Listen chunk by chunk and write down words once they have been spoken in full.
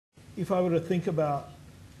if I were to think about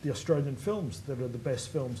the Australian films that are the best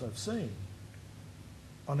films I've seen,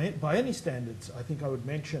 by any standards, I think I would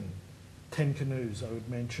mention 10 Canoes, I would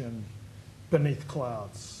mention Beneath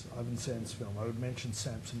Clouds, Ivan Sand's film, I would mention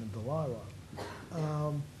Samson and Delilah.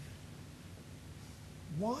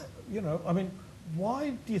 Why, you know, I mean, why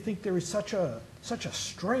do you think there is such a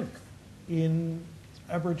strength in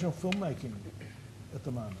Aboriginal filmmaking at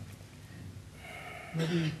the moment?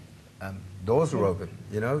 Maybe doors are open,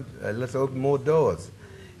 you know. Let's open more doors.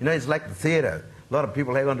 You know, it's like the theatre. A lot of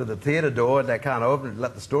people hang onto the theatre door and they can't open it,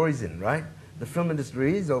 let the stories in, right? The film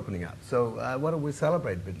industry is opening up. So why don't we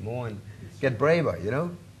celebrate a bit more and get braver, you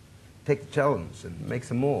know? Take the challenge and make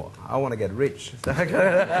some more. I want to get rich. We all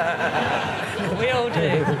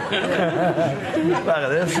do. Look at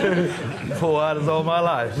this. 4 hours all my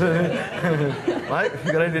life. Mike,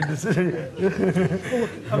 you got any decision? Well, look,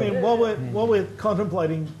 I mean, while we're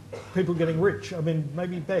contemplating people getting rich, I mean,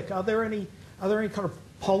 maybe Beck, are there any kind of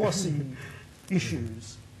policy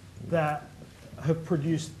issues that have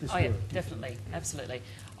produced this work? Yeah, definitely, absolutely.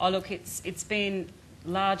 Oh, look, it's been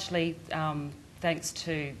largely thanks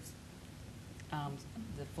to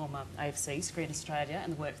the former AFC, Screen Australia,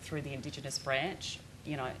 and the work through the Indigenous branch.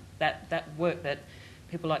 You know, that work that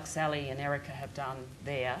people like Sally and Erica have done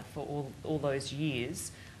there for all those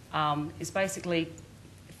years is basically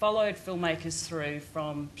followed filmmakers through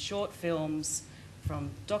from short films, from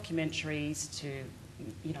documentaries to,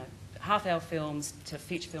 you know, half-hour films to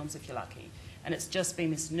feature films if you're lucky. And it's just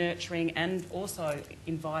been this nurturing and also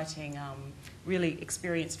inviting really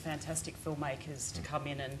experienced, fantastic filmmakers to come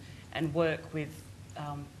in and work with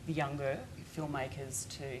the younger filmmakers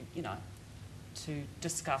to, you know, to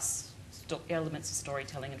discuss elements of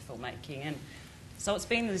storytelling and filmmaking. And so it's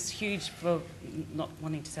been this huge, for not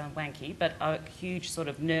wanting to sound wanky, but a huge sort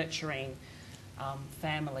of nurturing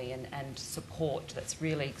family and support that's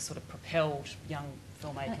really sort of propelled young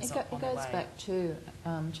filmmakers on their way. It goes back to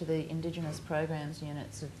the Indigenous programs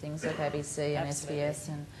units of things like ABC and Absolutely. SBS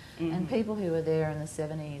and people who were there in the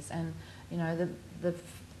 70s, and you know the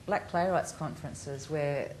Black Playwrights conferences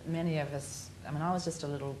where many of us, I mean, I was just a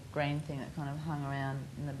little green thing that kind of hung around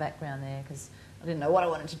in the background there because I didn't know what I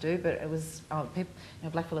wanted to do, but it was, people, you know,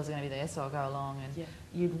 blackfellas are going to be there, so I'll go along. And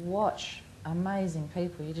you'd watch amazing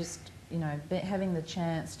people. You just, you know, having the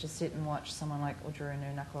chance to sit and watch someone like Udra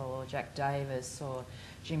Nunakal or Jack Davis or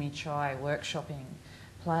Jimmy Chai workshopping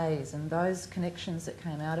plays, and those connections that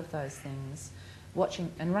came out of those things,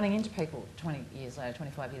 watching and running into people 20 years later,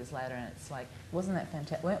 25 years later, and it's like, wasn't that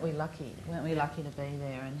fantastic? Weren't we lucky? Weren't we lucky to be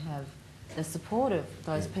there and have the support of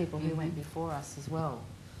those people who went before us as well?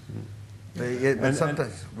 But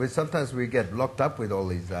sometimes we get locked up with all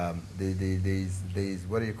these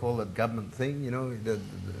what do you call it, government thing, you know, the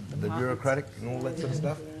bureaucratic and all that sort of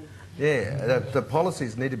stuff. Yeah, the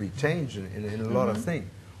policies need to be changed in a lot of things.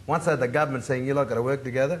 One side the government saying you lot got to work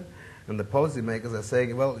together, and the policy makers are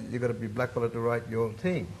saying, well, you got to be black fella to write your own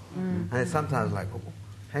thing. And it's sometimes like, oh,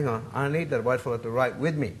 hang on, I need that white fella to write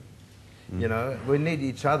with me. You know, we need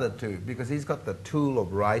each other too, because he's got the tool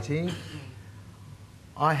of writing.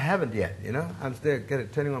 I haven't yet, you know. I'm still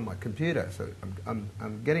turning on my computer, so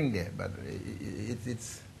I'm getting there. But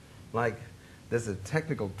it's like there's a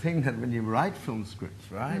technical thing that when you write film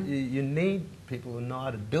scripts, right, you need people who know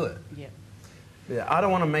how to do it. Yeah. Yeah, I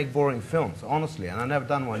don't want to make boring films, honestly, and I've never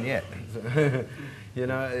done one yet. You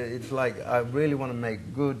know, it's like I really want to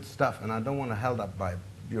make good stuff, and I don't want to held up by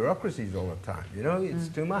bureaucracies all the time. You know, it's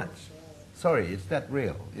too much. Sorry, it's that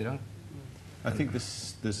real, you know. I think the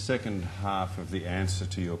second half of the answer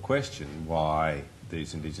to your question, why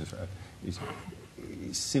these Indigenous, is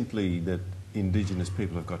simply that Indigenous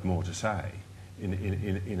people have got more to say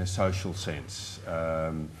in a social sense.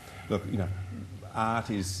 Look, you know, art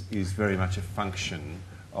is very much a function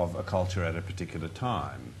of a culture at a particular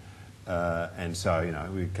time. And so, you know,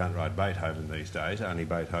 we can't write Beethoven these days, only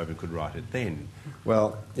Beethoven could write it then.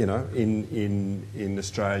 Well, you know, in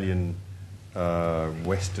Australian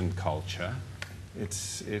Western culture,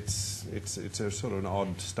 it's a sort of an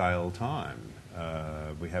odd, stale time.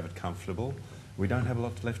 We have it comfortable. We don't have a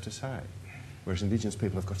lot left to say. Whereas Indigenous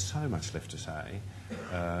people have got so much left to say,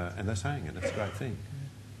 and they're saying it. It's a great thing.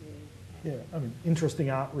 Yeah, I mean,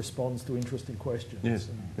 interesting art responds to interesting questions. Yes.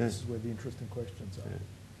 And this is where the interesting questions are.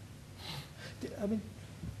 Yeah. I mean,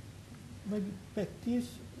 maybe, Beck, do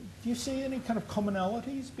you see any kind of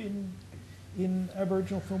commonalities in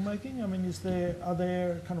Aboriginal filmmaking? I mean, are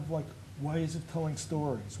there kind of like ways of telling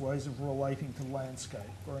stories, ways of relating to landscape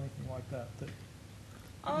or anything like that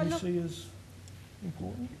you see as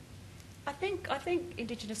important? I think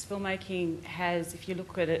Indigenous filmmaking has, if you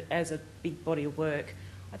look at it as a big body of work,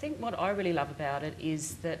 I think what I really love about it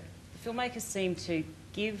is that filmmakers seem to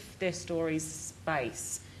give their stories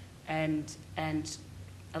space and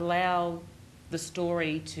allow the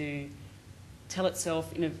story to tell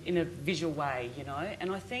itself in a visual way, you know.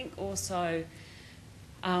 And I think also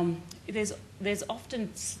there's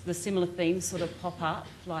often the similar themes sort of pop up,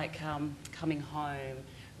 like coming home,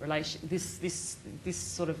 this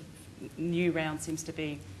sort of new round seems to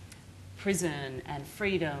be prison and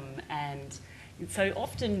freedom, and so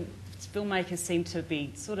often filmmakers seem to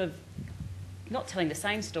be sort of not telling the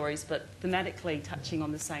same stories, but thematically touching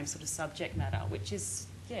on the same sort of subject matter, which is,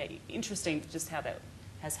 yeah, interesting just how that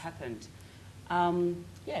has happened.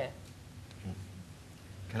 Yeah.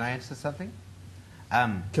 Can I answer something?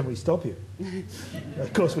 Can we stop you?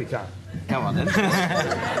 Of course we can't. Come on then.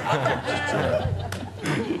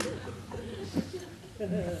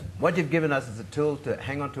 What you've given us is a tool to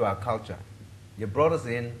hang on to our culture. You brought us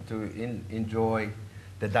in to enjoy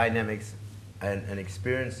the dynamics and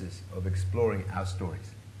experiences of exploring our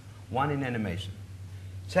stories. One in animation.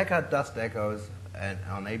 Check out Dust Echoes and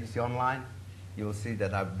on ABC Online. You will see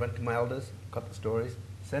that I went to my elders, got the stories,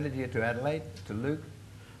 sent it here to Adelaide, to Luke,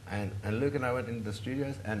 and Luke and I went into the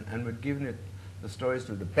studios and we're giving it the stories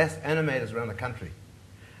to the best animators around the country.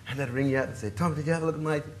 And they'd ring you out and say, Tom, did you have a look at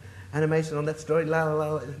my animation on that story? La la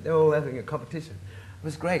la. They're all having a competition. It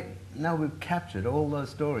was great. Now we've captured all those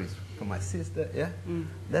stories from my sister, yeah? Mm.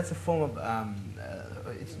 That's a form of,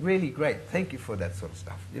 it's really great. Thank you for that sort of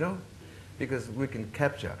stuff, you know? Because we can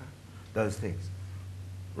capture those things.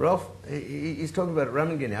 Rolf, he's talking about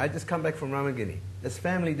Ramangini. I just come back from Ramangini. There's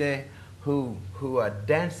family there who are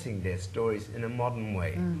dancing their stories in a modern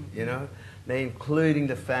way, you know? They're including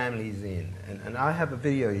the families in. And I have a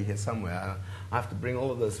video here somewhere. I have to bring all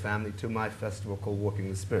of those families to my festival called Walking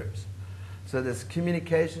with Spirits. So there's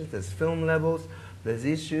communications, there's film levels, there's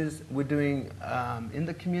issues. We're doing, in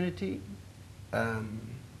the community,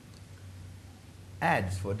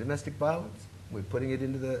 ads for domestic violence. We're putting it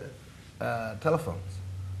into the telephones.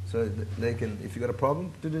 So they can, if you've got a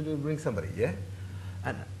problem, bring somebody, yeah?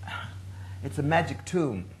 And it's a magic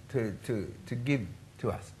tool to give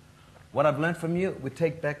to us. What I've learned from you, we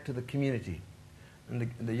take back to the community.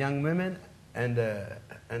 And the young women and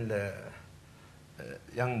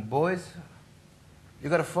young boys,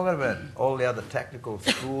 you've got to forget about all the other technical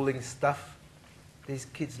schooling stuff. These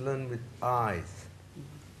kids learn with eyes,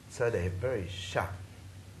 so they're very sharp.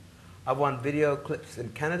 I've won video clips in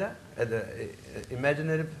Canada at the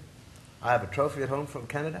Imaginative. I have a trophy at home from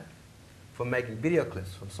Canada for making video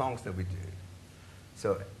clips from songs that we do.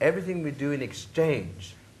 So everything we do in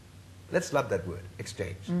exchange, let's love that word,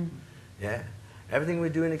 exchange. Yeah? Everything we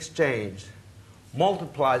do in exchange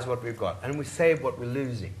multiplies what we've got, and we save what we're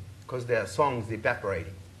losing, because there are songs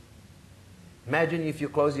evaporating. Imagine if you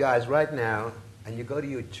close your eyes right now and you go to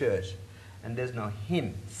your church and there's no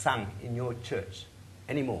hymn sung in your church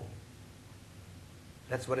anymore.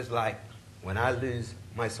 That's what it's like when I lose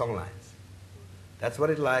my song lines. That's what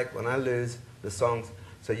it's like when I lose the songs.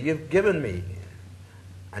 So you've given me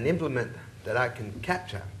an implement that I can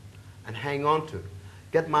capture and hang on to.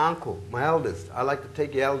 Get my uncle, my elders. I like to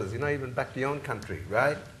take your elders, you know, even back to your own country,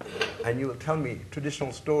 right? And you will tell me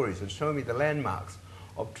traditional stories and show me the landmarks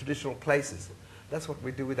of traditional places. That's what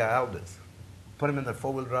we do with our elders. Put them in the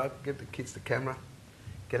four-wheel drive, give the kids the camera,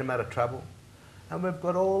 get them out of trouble. And we've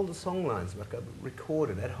got all the song lines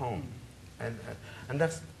recorded at home. And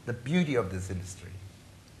that's the beauty of this industry.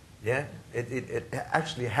 Yeah? It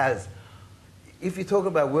actually has. If you talk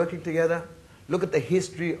about working together, look at the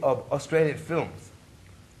history of Australian films.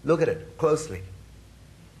 Look at it closely.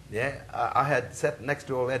 Yeah? I had sat next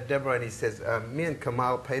to Ed Deborah and he says, me and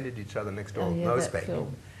Kamal painted each other next door, nose peg.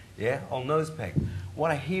 Yeah, on nose peg.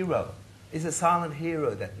 What a hero. He's a silent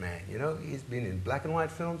hero, that man, you know? He's been in black and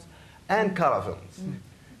white films and colour films.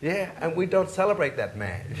 Yeah, and we don't celebrate that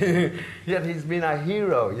man. Yet he's been our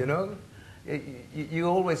hero, you know? You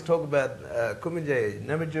always talk about Kuminjayi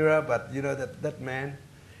Namajura, but you know that man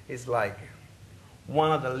is like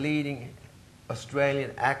one of the leading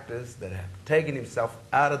Australian actors that have taken himself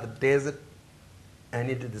out of the desert and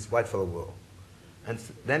into this whitefellow world. And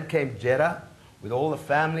then came Jeddah, with all the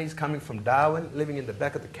families coming from Darwin, living in the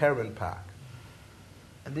back of the caravan park.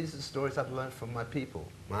 And these are the stories I've learned from my people,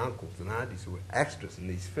 my uncles and aunties who were extras in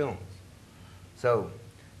these films. So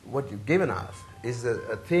what you've given us is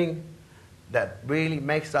a thing that really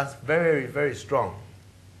makes us very, very strong.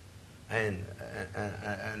 And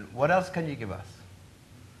what else can you give us?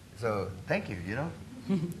 So thank you, you know.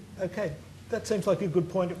 Okay, that seems like a good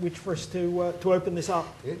point at which for us to open this up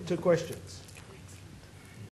to questions.